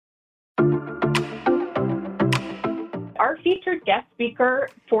Our featured guest speaker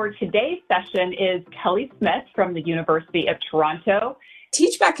for today's session is Kelly Smith from the University of Toronto.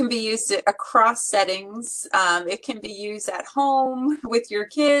 TeachBack can be used across settings. It can be used at home with your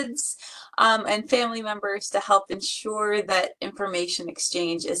kids and family members to help ensure that information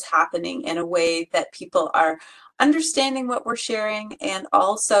exchange is happening in a way that people are understanding what we're sharing and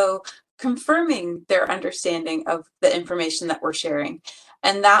also confirming their understanding of the information that we're sharing.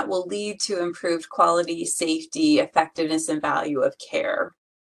 And that will lead to improved quality, safety, effectiveness, and value of care.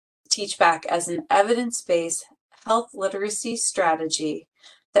 TeachBack as an evidence-based health literacy strategy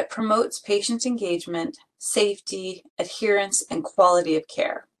that promotes patient engagement, safety, adherence, and quality of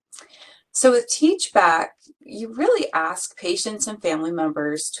care. So with TeachBack, you really ask patients and family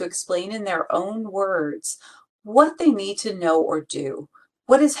members to explain in their own words what they need to know or do,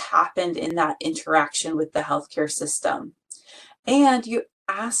 what has happened in that interaction with the healthcare system. And you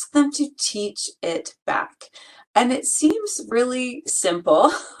ask them to teach it back. And it seems really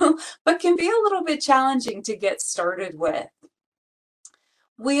simple, but can be a little bit challenging to get started with.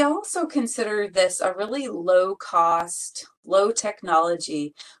 We also consider this a really low cost, low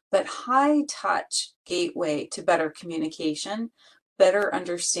technology, but high touch gateway to better communication, better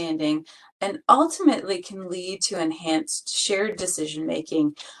understanding, and ultimately can lead to enhanced shared decision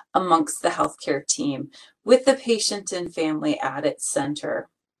making amongst the healthcare team with the patient and family at its center.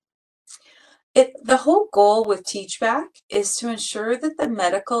 The whole goal with TeachBack is to ensure that the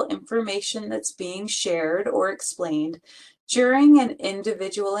medical information that's being shared or explained during an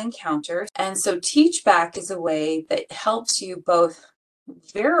individual encounter, and so TeachBack is a way that helps you both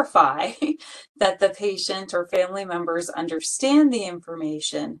verify that the patient or family members understand the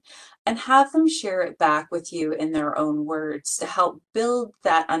information and have them share it back with you in their own words to help build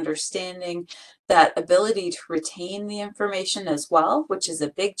that understanding, that ability to retain the information as well, which is a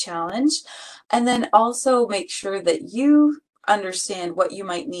big challenge, and then also make sure that you understand what you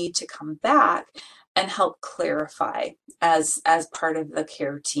might need to come back and help clarify as part of the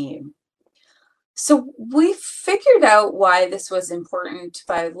care team. So we figured out why this was important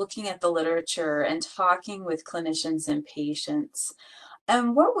by looking at the literature and talking with clinicians and patients.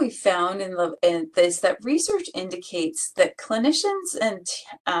 And what we found is that research indicates that clinicians and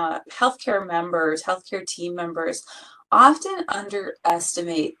healthcare members, healthcare team members, often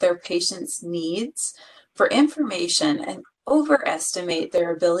underestimate their patients' needs for information and overestimate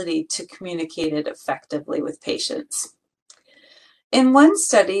their ability to communicate it effectively with patients. In one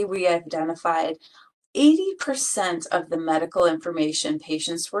study, we identified 80% of the medical information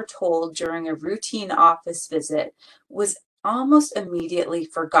patients were told during a routine office visit was almost immediately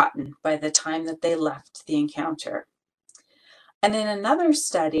forgotten by the time that they left the encounter. And in another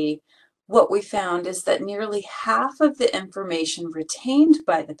study, what we found is that nearly half of the information retained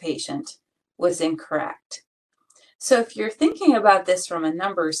by the patient was incorrect. So if you're thinking about this from a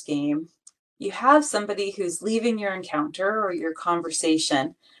numbers game, you have somebody who's leaving your encounter or your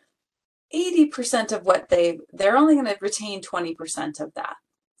conversation, 80% of what they're only going to retain 20% of that.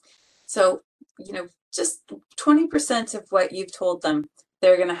 So, just 20% of what you've told them,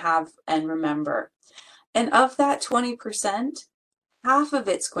 they're going to have and remember. And of that 20%, half of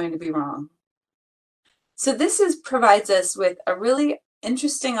it's going to be wrong. So this provides us with a really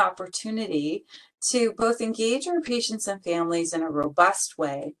interesting opportunity to both engage our patients and families in a robust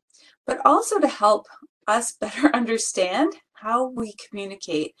way, but also to help us better understand how we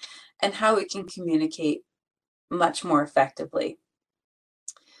communicate and how we can communicate much more effectively.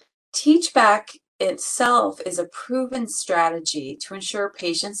 TeachBack itself is a proven strategy to ensure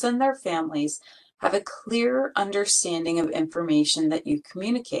patients and their families have a clear understanding of information that you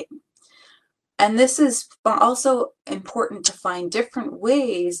communicate. And this is also important to find different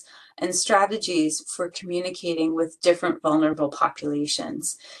ways and strategies for communicating with different vulnerable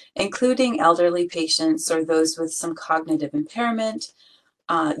populations, including elderly patients or those with some cognitive impairment,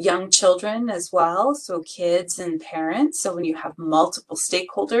 young children as well, so kids and parents. So when you have multiple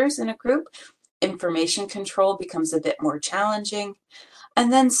stakeholders in a group, information control becomes a bit more challenging.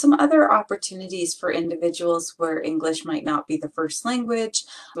 And then some other opportunities for individuals where English might not be the first language.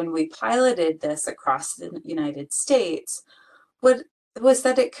 When we piloted this across the United States, was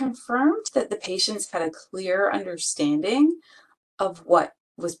that it confirmed that the patients had a clear understanding of what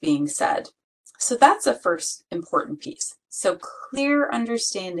was being said. So that's a first important piece. So clear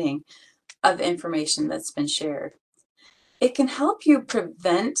understanding of information that's been shared. It can help you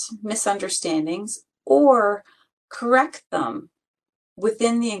prevent misunderstandings or correct them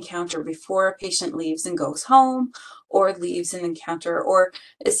within the encounter before a patient leaves and goes home or leaves an encounter or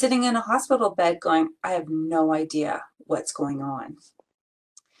is sitting in a hospital bed going, I have no idea what's going on.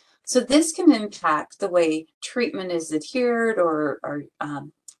 So this can impact the way treatment is adhered or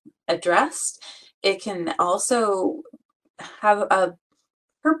addressed. It can also have a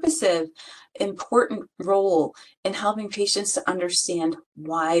purposive, important role in helping patients to understand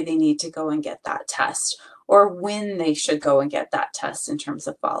why they need to go and get that test or when they should go and get that test in terms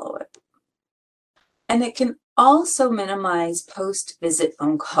of follow-up. And it can also minimize post-visit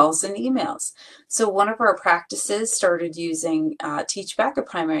phone calls and emails. So one of our practices started using TeachBack, a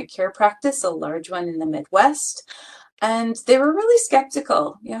primary care practice, a large one in the Midwest, and they were really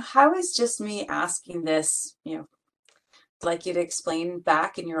skeptical. How is just me asking this, like you to explain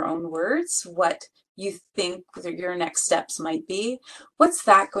back in your own words what you think your next steps might be? What's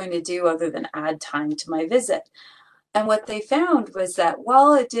that going to do other than add time to my visit? And what they found was that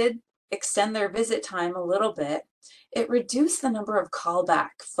while it did extend their visit time a little bit, it reduced the number of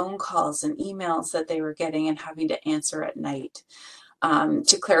callback phone calls and emails that they were getting and having to answer at night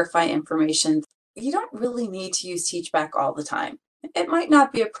to clarify information. You don't really need to use TeachBack all the time. It might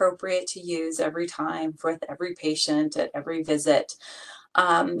not be appropriate to use every time with every patient at every visit.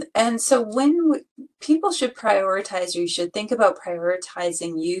 And so when people should prioritize, or you should think about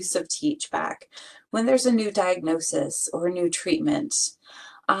prioritizing use of TeachBack when there's a new diagnosis or a new treatment,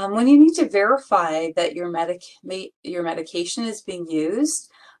 when you need to verify that your medication is being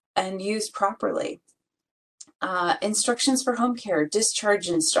used and used properly. Instructions for home care, discharge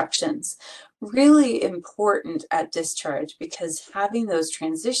instructions, really important at discharge, because having those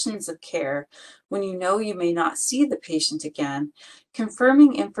transitions of care when you know you may not see the patient again,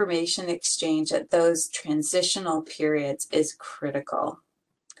 confirming information exchange at those transitional periods is critical.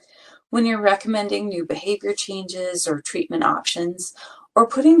 When you're recommending new behavior changes or treatment options, or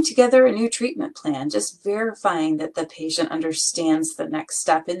putting together a new treatment plan, just verifying that the patient understands the next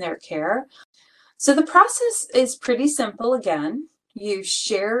step in their care. So the process is pretty simple. Again, you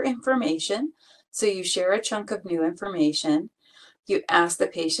share information. So you share a chunk of new information. You ask the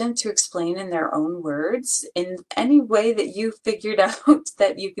patient to explain in their own words in any way that you figured out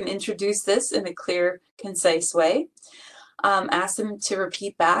that you can introduce this in a clear, concise way. Ask them to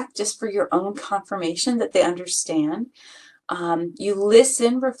repeat back just for your own confirmation that they understand. You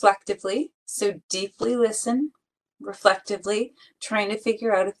listen reflectively, so deeply listen reflectively, trying to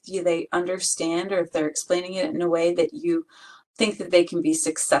figure out if they understand or if they're explaining it in a way that you think that they can be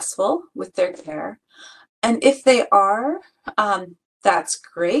successful with their care. And if they are, that's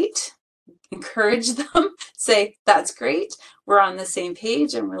great. Encourage them, say, that's great. We're on the same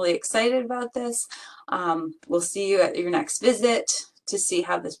page. I'm really excited about this. We'll see you at your next visit to see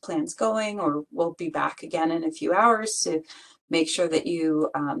how this plan's going, or we'll be back again in a few hours to make sure that you've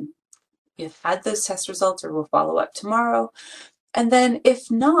had those test results, or we'll follow up tomorrow. And then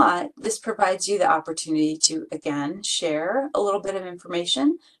if not, this provides you the opportunity to, again, share a little bit of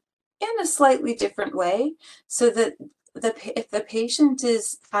information in a slightly different way, so that if the patient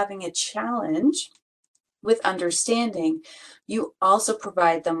is having a challenge with understanding, you also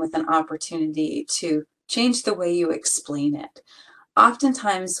provide them with an opportunity to change the way you explain it.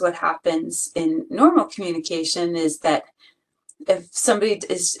 Oftentimes what happens in normal communication is that if somebody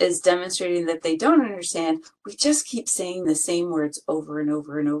is demonstrating that they don't understand, we just keep saying the same words over and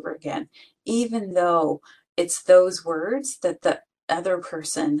over and over again, even though it's those words that the other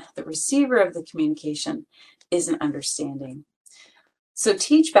person, the receiver of the communication, isn't understanding. So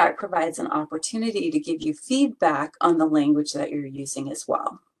TeachBack provides an opportunity to give you feedback on the language that you're using as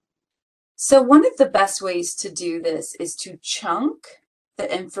well. So one of the best ways to do this is to chunk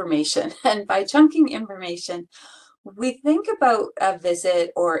the information. And by chunking information, we think about a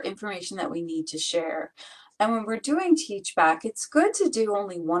visit or information that we need to share. And when we're doing TeachBack, it's good to do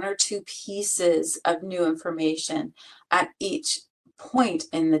only one or two pieces of new information at each point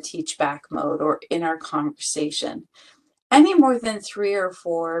in the TeachBack mode or in our conversation. Any more than 3 or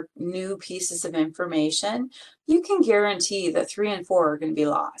 4 new pieces of information, you can guarantee that 3 and 4 are going to be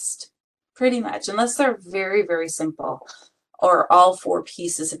lost, pretty much, unless they're very, very simple, or all 4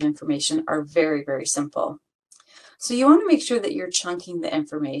 pieces of information are very, very simple. So you want to make sure that you're chunking the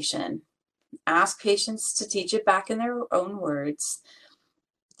information. Ask patients to teach it back in their own words.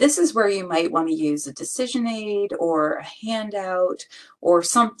 This is where you might want to use a decision aid or a handout or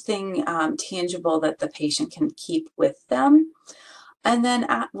something tangible that the patient can keep with them. And then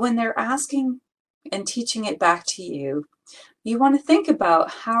when they're asking and teaching it back to you, you want to think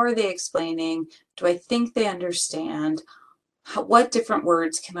about, how are they explaining? Do I think they understand? What different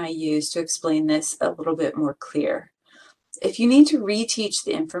words can I use to explain this a little bit more clear? If you need to reteach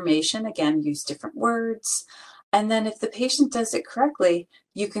the information, again, use different words. And then if the patient does it correctly,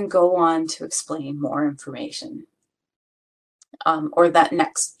 you can go on to explain more information. or that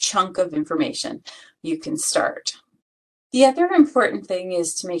next chunk of information you can start. The other important thing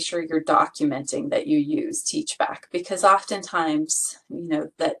is to make sure you're documenting that you use TeachBack, because oftentimes,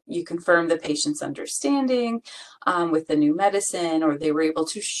 that you confirm the patient's understanding with the new medicine, or they were able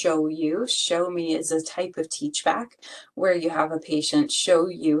to show you. Show me is a type of TeachBack where you have a patient show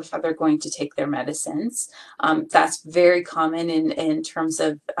you how they're going to take their medicines. That's very common in terms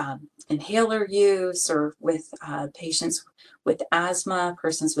of inhaler use, or with patients with asthma,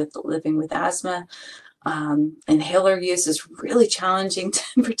 persons living with asthma. Inhaler use is really challenging,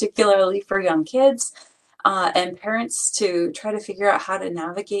 particularly for young kids and parents, to try to figure out how to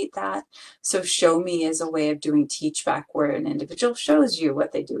navigate that. So show me is a way of doing TeachBack, where an individual shows you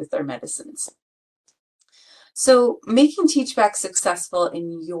what they do with their medicines. So making TeachBack successful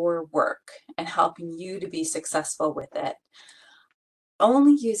in your work and helping you to be successful with it.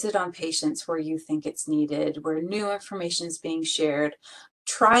 Only use it on patients where you think it's needed, where new information is being shared.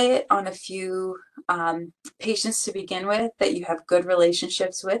 Try it on a few patients to begin with that you have good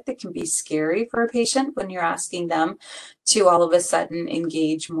relationships with. It can be scary for a patient when you're asking them to all of a sudden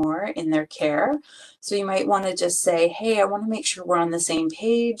engage more in their care. So you might want to just say, hey, I want to make sure we're on the same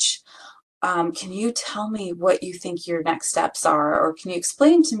page. Can you tell me what you think your next steps are? Or can you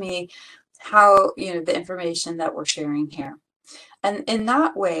explain to me how, the information that we're sharing here? And in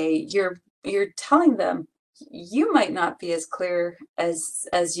that way, you're telling them you might not be as clear as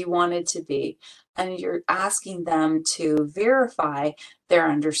you wanted to be, and you're asking them to verify their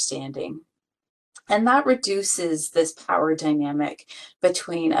understanding. And that reduces this power dynamic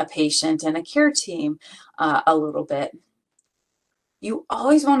between a patient and a care team a little bit. You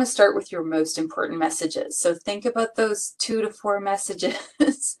always want to start with your most important messages. So think about those 2 to 4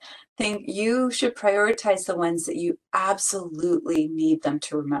 messages. Think you should prioritize the ones that you absolutely need them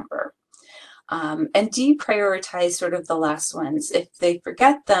to remember. And deprioritize sort of the last ones. If they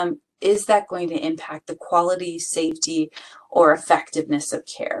forget them, is that going to impact the quality, safety, or effectiveness of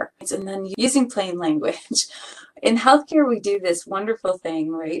care? And then using plain language. In healthcare, we do this wonderful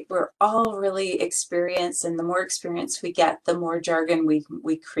thing, right? We're all really experienced, and the more experience we get, the more jargon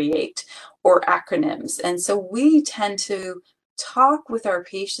we create, or acronyms. And so we tend to talk with our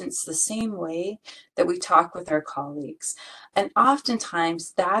patients the same way that we talk with our colleagues. And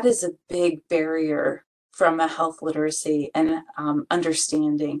oftentimes that is a big barrier from a health literacy and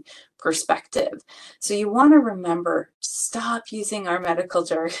understanding perspective. So you want to remember, stop using our medical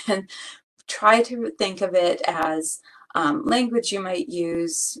jargon. Try to think of it as language you might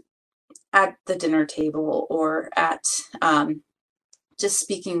use at the dinner table, or at just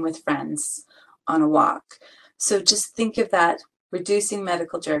speaking with friends on a walk. So just think of that. Reducing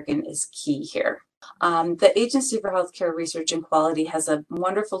medical jargon is key here. The Agency for Healthcare Research and Quality has a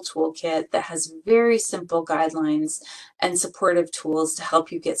wonderful toolkit that has very simple guidelines and supportive tools to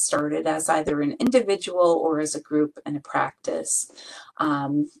help you get started as either an individual or as a group and a practice.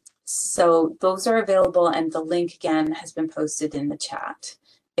 So those are available, and the link again has been posted in the chat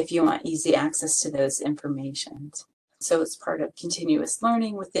if you want easy access to those information. So it's part of continuous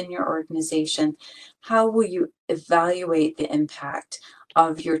learning within your organization. How will you evaluate the impact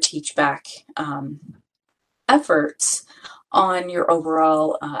of your TeachBack efforts on your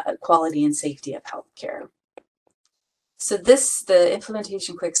overall quality and safety of healthcare? So the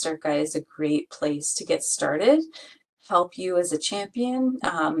Implementation Quick Start Guide is a great place to get started, help you as a champion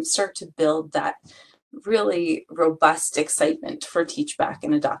start to build that really robust excitement for TeachBack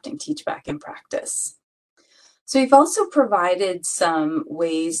and adopting TeachBack in practice. So we've also provided some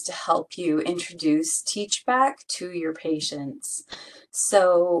ways to help you introduce TeachBack to your patients.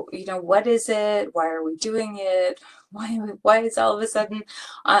 So, what is it? Why are we doing it? Why is all of a sudden,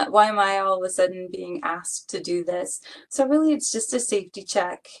 why am I all of a sudden being asked to do this? So really, it's just a safety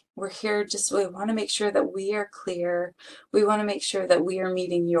check. We're here we want to make sure that we are clear. We want to make sure that we are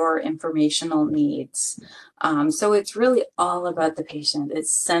meeting your informational needs. So it's really all about the patient.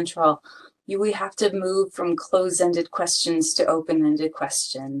 It's central. We have to move from closed-ended questions to open-ended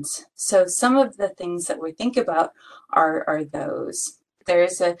questions. So some of the things that we think about are those.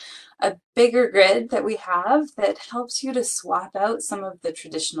 There's a bigger grid that we have that helps you to swap out some of the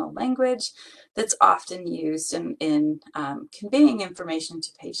traditional language that's often used in conveying information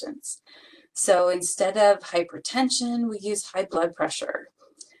to patients. So instead of hypertension, we use high blood pressure.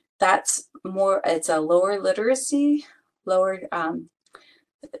 That's it's a lower literacy,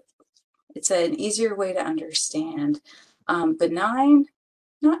 it's an easier way to understand. Benign,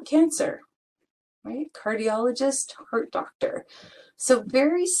 not cancer, right? Cardiologist, heart doctor. So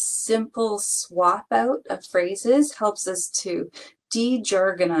very simple swap out of phrases helps us to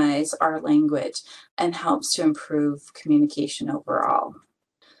de-jargonize our language and helps to improve communication overall.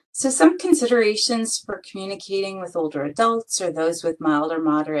 So some considerations for communicating with older adults or those with mild or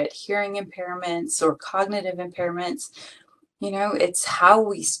moderate hearing impairments or cognitive impairments. It's how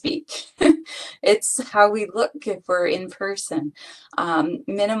we speak. It's how we look if we're in person.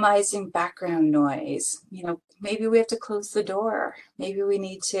 Minimizing background noise. Maybe we have to close the door. Maybe we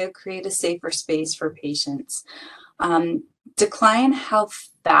need to create a safer space for patients. Decline how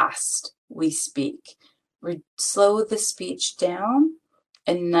fast we speak. Slow the speech down.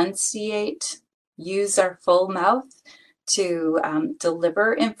 Enunciate, use our full mouth to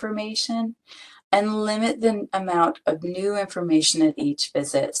deliver information, and limit the amount of new information at each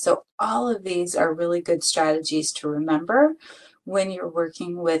visit. So all of these are really good strategies to remember when you're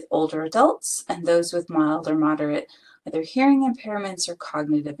working with older adults and those with mild or moderate either hearing impairments or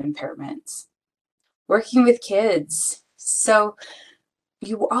cognitive impairments. Working with kids. So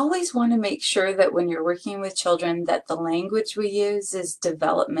you always want to make sure that when you're working with children that the language we use is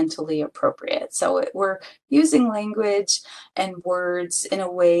developmentally appropriate. So we're using language and words in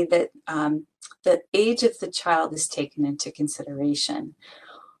a way that the age of the child is taken into consideration.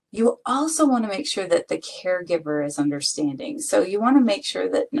 You also want to make sure that the caregiver is understanding. So you want to make sure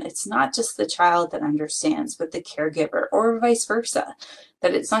that it's not just the child that understands, but the caregiver, or vice versa,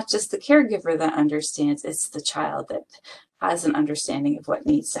 that it's not just the caregiver that understands, it's the child that has an understanding of what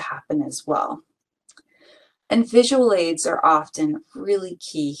needs to happen as well. And visual aids are often really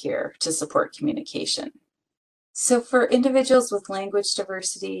key here to support communication. So for individuals with language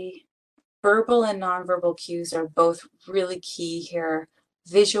diversity, verbal and nonverbal cues are both really key here.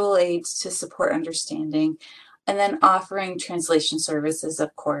 Visual aids to support understanding, and then offering translation services,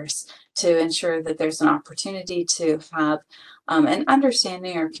 of course, to ensure that there's an opportunity to have an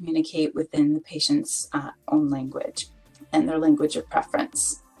understanding or communicate within the patient's own language and their language of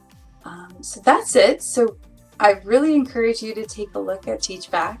preference. So that's it. So I really encourage you to take a look at Teach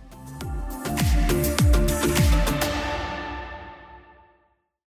Back.